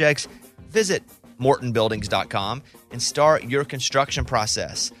restoration projects, visit MortonBuildings.com and start your construction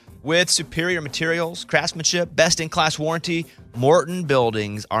process. With superior materials, craftsmanship, best-in-class warranty, Morton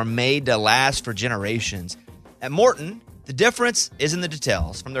Buildings are made to last for generations. At Morton, the difference is in the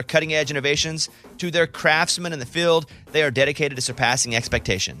details. From their cutting-edge innovations to their craftsmen in the field, they are dedicated to surpassing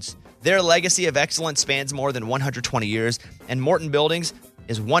expectations. Their legacy of excellence spans more than 120 years, and Morton Buildings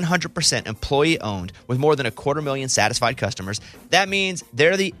is 100% employee-owned with more than 250,000 satisfied customers. That means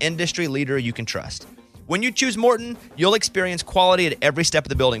they're the industry leader you can trust. When you choose Morton, you'll experience quality at every step of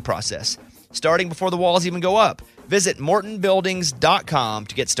the building process, starting before the walls even go up. Visit MortonBuildings.com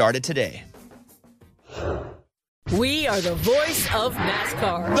to get started today. We are the voice of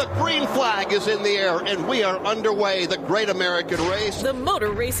NASCAR. The green flag is in the air, and we are underway. The Great American Race. The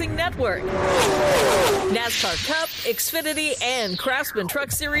Motor Racing Network. NASCAR Cup, Xfinity, and Craftsman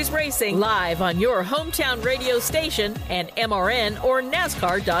Truck Series Racing live on your hometown radio station and MRN or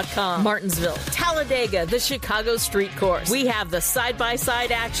NASCAR.com. Martinsville, Talladega, the Chicago Street Course. We have the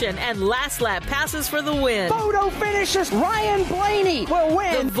side-by-side action and last lap passes for the win. Photo finishes. Ryan Blaney will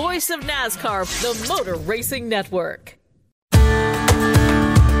win. The voice of NASCAR, the Motor Racing Network.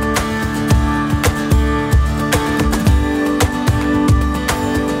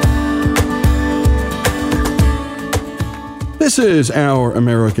 This is Our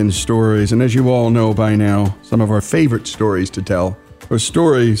American Stories, and as you all know by now, some of our favorite stories to tell are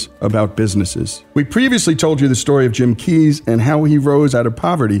stories about businesses. We previously told you the story of Jim Keyes and how he rose out of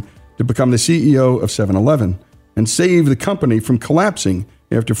poverty to become the CEO of 7-Eleven and save the company from collapsing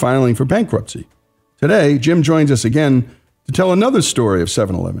after filing for bankruptcy. Today, Jim joins us again to tell another story of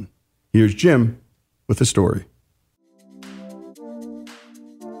 7-Eleven. Here's Jim with the story.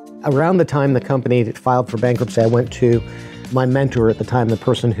 Around the time the company filed for bankruptcy, I went to my mentor at the time, the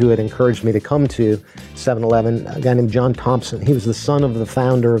person who had encouraged me to come to 7-Eleven, a guy named John Thompson. He was the son of the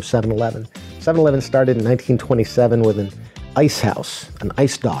founder of 7-Eleven. 7-Eleven started in 1927 with an ice house, an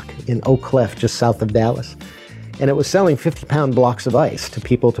ice dock in Oak Cliff, just south of Dallas. And it was selling 50-pound blocks of ice to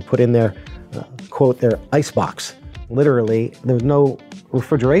people to put in their, quote, their ice box. Literally, there was no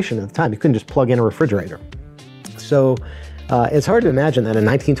refrigeration at the time. You couldn't just plug in a refrigerator. So it's hard to imagine that in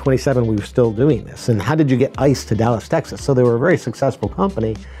 1927 we were still doing this. And how did you get ice to Dallas, Texas? So they were a very successful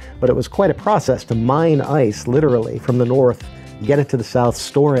company, but it was quite a process to mine ice literally from the north, get it to the south,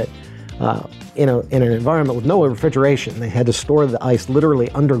 store it in an environment with no refrigeration. They had to store the ice literally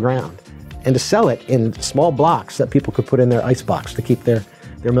underground. and to sell it in small blocks that people could put in their ice box to keep their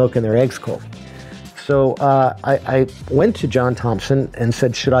milk and their eggs cold. So I went to John Thompson and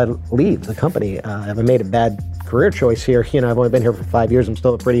said, should I leave the company? Have I made a bad career choice here? I've only been here for 5 years. I'm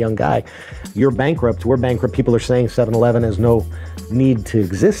still a pretty young guy. You're bankrupt. We're bankrupt. People are saying 7-Eleven has no need to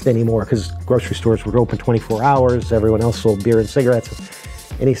exist anymore because grocery stores were open 24 hours. Everyone else sold beer and cigarettes.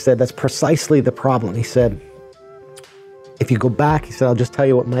 And he said, that's precisely the problem. He said, if you go back, he said, I'll just tell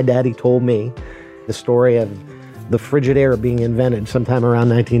you what my daddy told me, the story of the Frigidaire being invented sometime around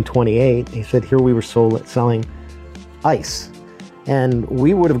 1928. He said, here we were selling ice. And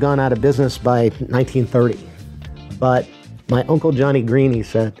we would have gone out of business by 1930. But my Uncle Johnny Green, he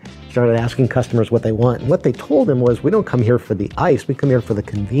said, started asking customers what they want. And what they told him was, we don't come here for the ice, we come here for the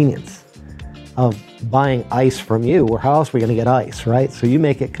convenience of buying ice from you, or how else are we going to get ice, right? So you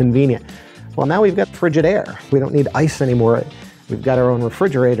make it convenient. Well, now we've got Frigidaire. We don't need ice anymore. We've got our own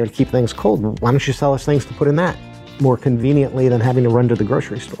refrigerator to keep things cold. Why don't you sell us things to put in that more conveniently than having to run to the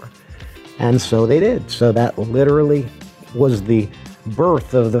grocery store? And so they did. So that literally was the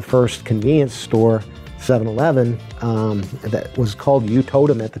birth of the first convenience store, 7-Eleven, that was called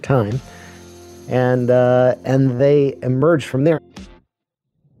U-Totem at the time. And they emerged from there.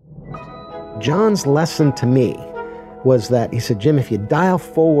 John's lesson to me was that, he said, Jim, if you dial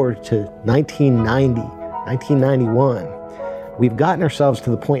forward to 1990, 1991, we've gotten ourselves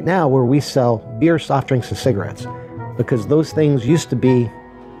to the point now where we sell beer, soft drinks, and cigarettes, because those things used to be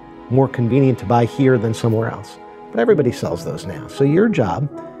more convenient to buy here than somewhere else. But everybody sells those now. So your job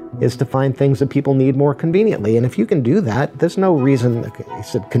is to find things that people need more conveniently. And if you can do that, there's no reason, he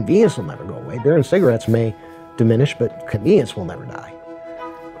said, convenience will never go away. Beer and cigarettes may diminish, but convenience will never die.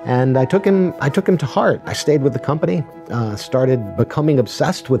 And I took him to heart. I stayed with the company, started becoming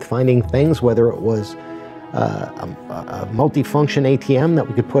obsessed with finding things, whether it was a multi-function ATM that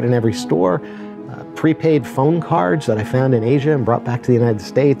we could put in every store, prepaid phone cards that I found in Asia and brought back to the United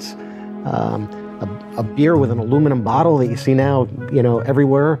States, a beer with an aluminum bottle that you see now,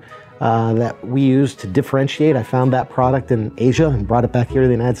 everywhere, that we use to differentiate. I found that product in Asia and brought it back here to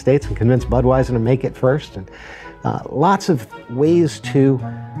the United States and convinced Budweiser to make it first. And lots of ways to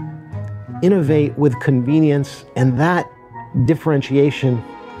innovate with convenience, and that differentiation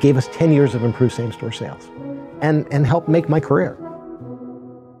gave us 10 years of improved same-store sales and helped make my career.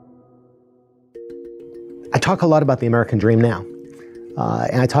 I talk a lot about the American dream now,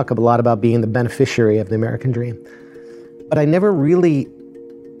 and I talk a lot about being the beneficiary of the American dream, but I never really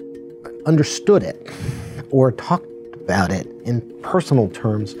understood it or talked about it in personal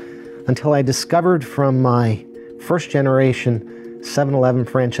terms until I discovered from my first-generation 7-Eleven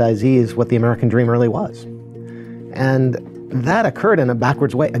franchisees what the American dream really was. And that occurred in a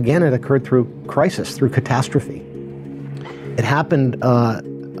backwards way. Again, it occurred through crisis, through catastrophe. It happened on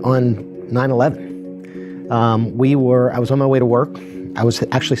 9/11. I was on my way to work. I was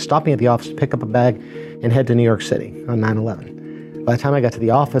actually stopping at the office to pick up a bag and head to New York City on 9/11. By the time I got to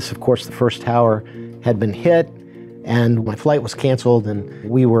the office, of course, the first tower had been hit, and my flight was canceled, and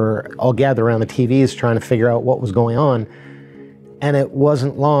we were all gathered around the TVs trying to figure out what was going on. And it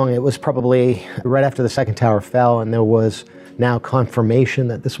wasn't long. It was probably right after the second tower fell, and there was now confirmation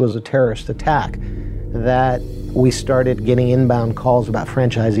that this was a terrorist attack, that we started getting inbound calls about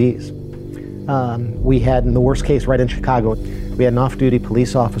franchisees. We had, in the worst case, right in Chicago, we had an off-duty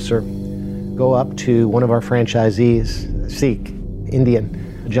police officer go up to one of our franchisees, Sikh,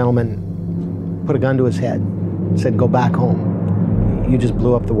 Indian, a gentleman, put a gun to his head, said, "Go back home. You just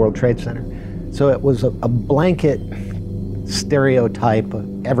blew up the World Trade Center." So it was a blanket stereotype of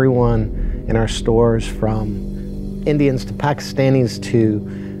everyone in our stores, from Indians to Pakistanis to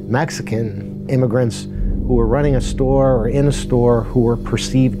Mexican immigrants, who were running a store or in a store who were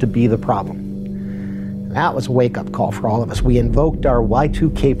perceived to be the problem. That was a wake-up call for all of us. We invoked our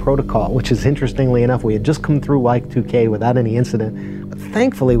Y2K protocol, which is, interestingly enough, we had just come through Y2K without any incident. But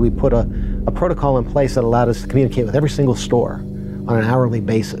thankfully, we put a protocol in place that allowed us to communicate with every single store on an hourly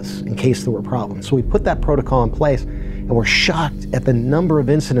basis in case there were problems. So we put that protocol in place, and we're shocked at the number of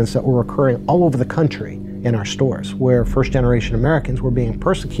incidents that were occurring all over the country in our stores, where first-generation Americans were being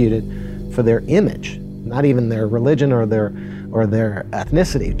persecuted for their image, not even their religion or their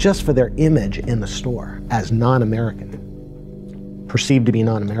ethnicity, just for their image in the store as non-American, perceived to be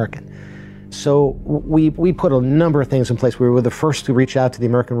non-American. So we put a number of things in place. We were the first to reach out to the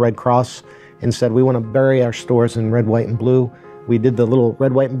American Red Cross and said, we want to bury our stores in red, white, and blue. We did the little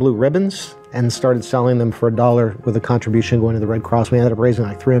red, white, and blue ribbons and started selling them for $1 with a contribution going to the Red Cross. We ended up raising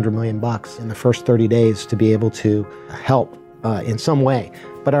like $300 million in the first 30 days to be able to help in some way.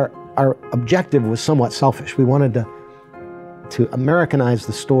 But our objective was somewhat selfish. We wanted to to Americanize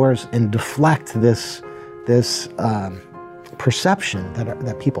the stores and deflect this perception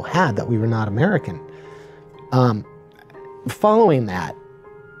that people had that we were not American. Following that,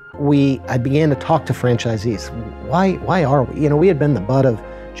 I began to talk to franchisees. Why are we? We had been the butt of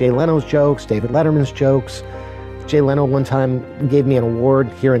Jay Leno's jokes, David Letterman's jokes. Jay Leno one time gave me an award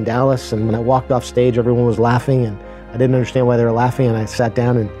here in Dallas, and when I walked off stage, everyone was laughing, and I didn't understand why they were laughing, and I sat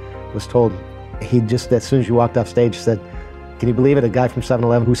down and was told, he just, as soon as you walked off stage, said, "Can you believe it, a guy from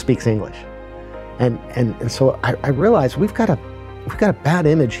 7-Eleven who speaks English?" And so I realized we've got a bad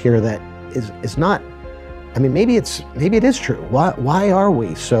image here that is not, I mean, maybe it is true. Why are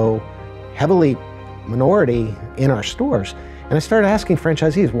we so heavily minority in our stores? And I started asking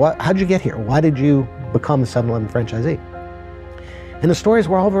franchisees, how'd you get here? Why did you become a 7-Eleven franchisee? And the stories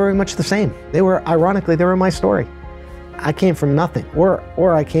were all very much the same. Ironically, they were my story. I came from nothing,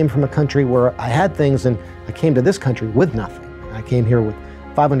 or I came from a country where I had things, and I came to this country with nothing. I came here with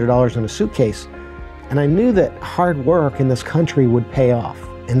 $500 in a suitcase, and I knew that hard work in this country would pay off.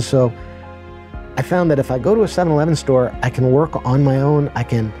 And so I found that if I go to a 7-Eleven store, I can work on my own. I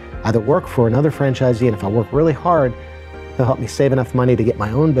can either work for another franchisee, and if I work really hard, he'll help me save enough money to get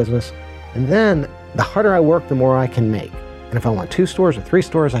my own business. And then the harder I work, the more I can make. And if I want 2 stores or 3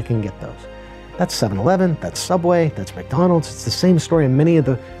 stores, I can get those. That's 7-Eleven, that's Subway, that's McDonald's. It's the same story, and many of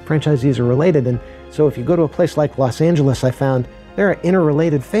the franchisees are related. And so if you go to a place like Los Angeles, I found there are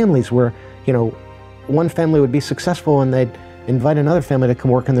interrelated families where, one family would be successful and they'd invite another family to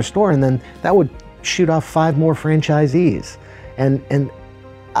come work in their store, and then that would shoot off 5 more franchisees. And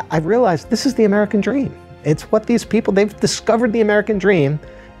I realized this is the American dream. It's what these people, they've discovered the American dream.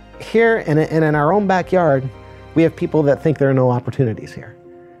 Here and in our own backyard, we have people that think there are no opportunities here.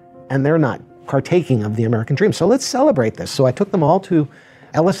 And they're not partaking of the American dream. So let's celebrate this. So I took them all to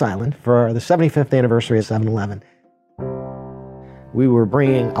Ellis Island for the 75th anniversary of 7-Eleven. We were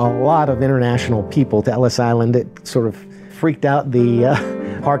bringing a lot of international people to Ellis Island. It sort of freaked out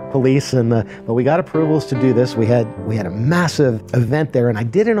the park police, but we got approvals to do this. We had a massive event there, and I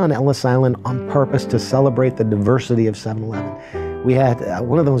did it on Ellis Island on purpose to celebrate the diversity of 7-Eleven. We had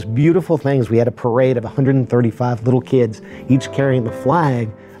one of the most beautiful things. We had a parade of 135 little kids, each carrying the flag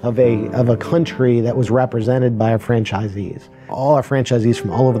of a country that was represented by our franchisees. All our franchisees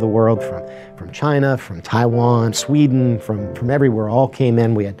from all over the world, from China, from Taiwan, Sweden, from everywhere, all came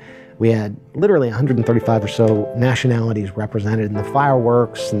in. We had literally 135 or so nationalities represented in the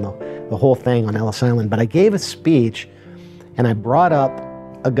fireworks and the whole thing on Ellis Island. But I gave a speech, and I brought up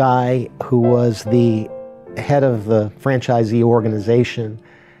a guy who was the head of the franchisee organization,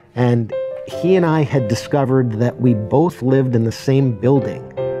 and he and I had discovered that we both lived in the same building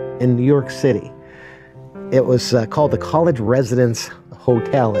in New York City. It was called the College Residence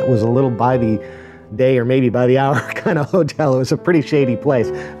Hotel. It was a little by the day or maybe by the hour kind of hotel. It was a pretty shady place.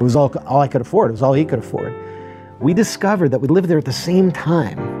 It was all I could afford. It was all he could afford. We discovered that we lived there at the same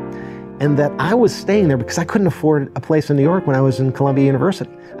time, and that I was staying there because I couldn't afford a place in New York when I was in Columbia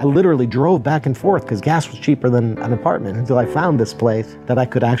University. I literally drove back and forth because gas was cheaper than an apartment until I found this place that I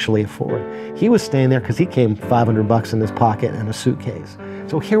could actually afford. He was staying there because he came $500 in his pocket and a suitcase.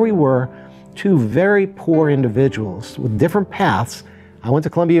 So here we were, 2 very poor individuals with different paths. I went to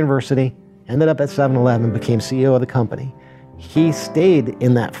Columbia University, ended up at 7-Eleven, became CEO of the company. He stayed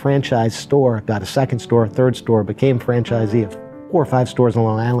in that franchise store, got a second store, a third store, became franchisee of 4 or 5 stores on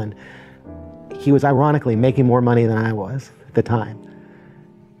Long Island. He was ironically making more money than I was at the time.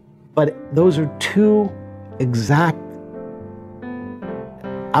 But those are 2 exact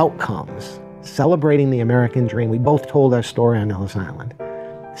outcomes, celebrating the American dream. We both told our story on Ellis Island.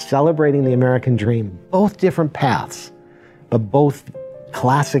 Celebrating the American dream, both different paths, but both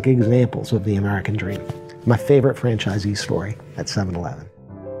classic examples of the American dream. My favorite franchisee story at 7-Eleven.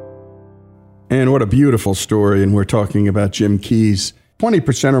 And what a beautiful story. And we're talking about Jim Keyes.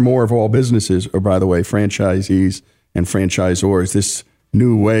 20% or more of all businesses are, by the way, franchisees and franchisors. This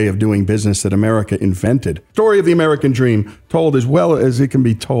new way of doing business that America invented. Story of the American dream, told as well as it can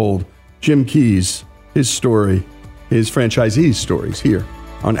be told. Jim Keyes, his story, his franchisees' stories here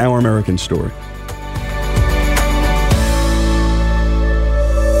on Our American Story.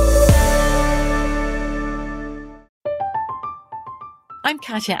 I'm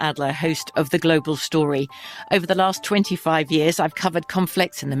Katya Adler, host of The Global Story. Over the last 25 years, I've covered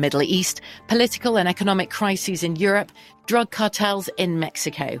conflicts in the Middle East, political and economic crises in Europe, drug cartels in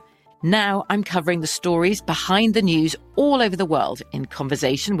Mexico. Now I'm covering the stories behind the news all over the world in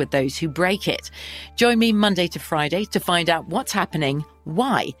conversation with those who break it. Join me Monday to Friday to find out what's happening,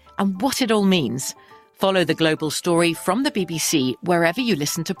 why, and what it all means. Follow The Global Story from the BBC wherever you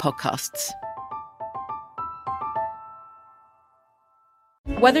listen to podcasts.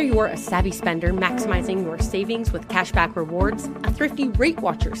 Whether you're a savvy spender maximizing your savings with cashback rewards, a thrifty rate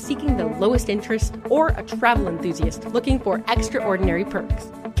watcher seeking the lowest interest, or a travel enthusiast looking for extraordinary perks,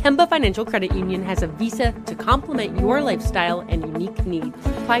 Kemba Financial Credit Union has a visa to complement your lifestyle and unique needs.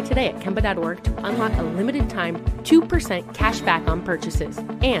 Apply today at Kemba.org to unlock a limited-time 2% cash back on purchases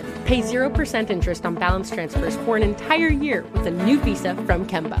and pay 0% interest on balance transfers for an entire year with a new visa from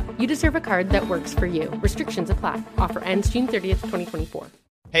Kemba. You deserve a card that works for you. Restrictions apply. Offer ends June 30th, 2024.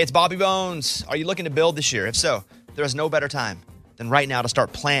 Hey, it's Bobby Bones. Are you looking to build this year? If so, there is no better time than right now to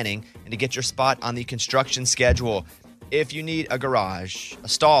start planning and to get your spot on the construction schedule. If you need a garage, a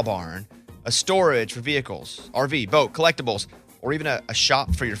stall barn, a storage for vehicles, RV, boat, collectibles, or even a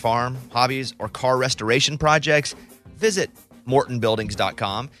shop for your farm, hobbies, or car restoration projects, visit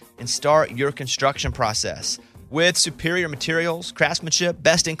MortonBuildings.com and start your construction process. With superior materials, craftsmanship,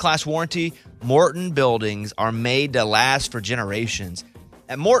 best-in-class warranty, Morton Buildings are made to last for generations.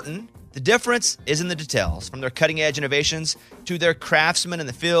 At Morton, the difference is in the details. From their cutting-edge innovations to their craftsmen in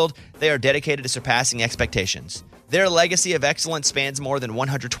the field, they are dedicated to surpassing expectations. Their legacy of excellence spans more than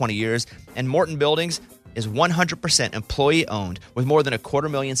 120 years, and Morton Buildings is 100% employee-owned with more than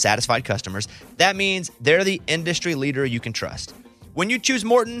 250,000 satisfied customers. That means they're the industry leader you can trust. When you choose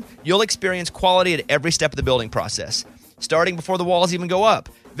Morton, you'll experience quality at every step of the building process, starting before the walls even go up.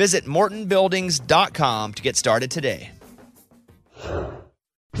 Visit MortonBuildings.com to get started today.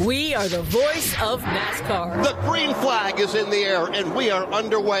 We are the voice of NASCAR. The green flag is in the air, and we are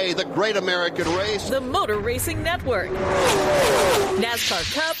underway. The Great American Race. The Motor Racing Network.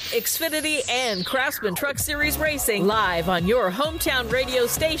 NASCAR Cup, Xfinity, and Craftsman Truck Series Racing live on your hometown radio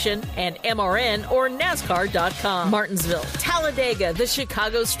station and MRN or NASCAR.com. Martinsville, Talladega, the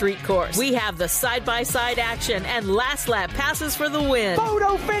Chicago Street Course. We have the side-by-side action and last lap passes for the win.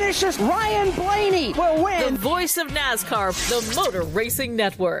 Photo finishes. Ryan Blaney will win. The voice of NASCAR, the Motor Racing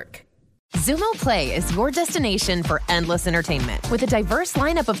Network. Xumo Play is your destination for endless entertainment. With a diverse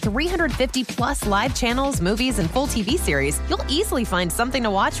lineup of 350 plus live channels, movies, and full TV series, you'll easily find something to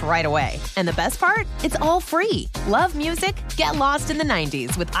watch right away. And the best part? It's all free. Love music? Get lost in the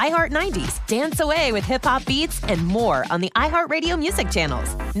 90s with iHeart 90s, dance away with hip-hop beats, and more on the iHeartRadio music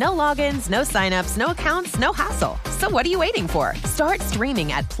channels. No logins, no signups, no accounts, no hassle. So what are you waiting for? Start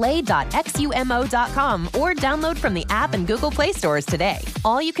streaming at play.xumo.com or download from the app and Google Play stores today.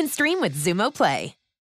 All you can stream with Xumo Play.